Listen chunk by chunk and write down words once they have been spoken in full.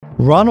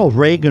Ronald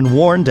Reagan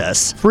warned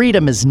us,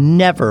 freedom is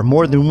never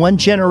more than one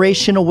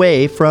generation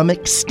away from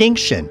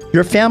extinction.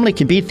 Your family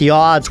can beat the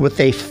odds with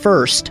a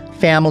F.I.R.S.T.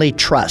 Family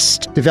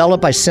Trust.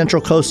 Developed by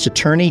Central Coast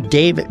attorney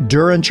Dave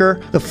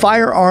Duringer, the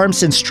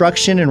Firearms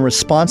Instruction and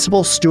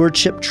Responsible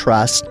Stewardship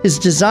Trust is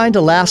designed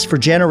to last for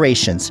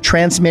generations,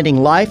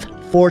 transmitting life,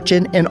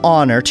 fortune, and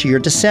honor to your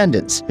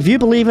descendants. If you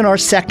believe in our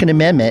Second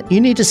Amendment, you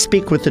need to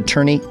speak with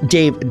attorney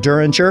Dave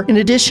Duringer. In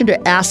addition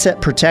to asset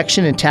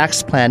protection and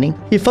tax planning,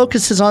 he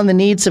focuses on the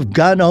needs of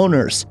gun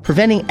owners,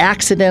 preventing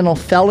accidental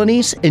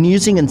felonies, and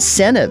using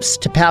incentives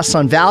to pass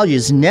on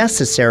values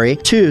necessary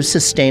to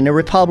sustain a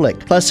republic.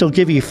 Plus, he'll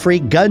give you free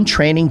gun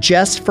training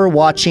just for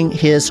watching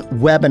his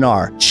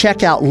webinar.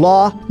 Check out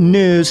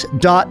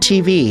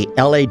LAWNEWS.tv,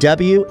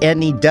 LAWNEWS.tv.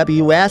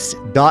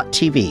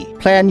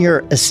 Plan your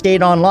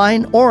estate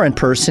online or in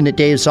person at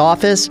Dave's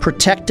office,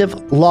 Protective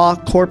Law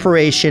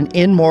Corporation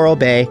in Morro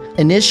Bay.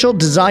 Initial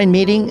design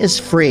meeting is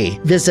free.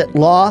 Visit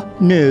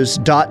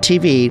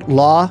LAWNEWS.tv,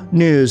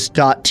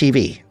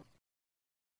 LAWNEWS.tv.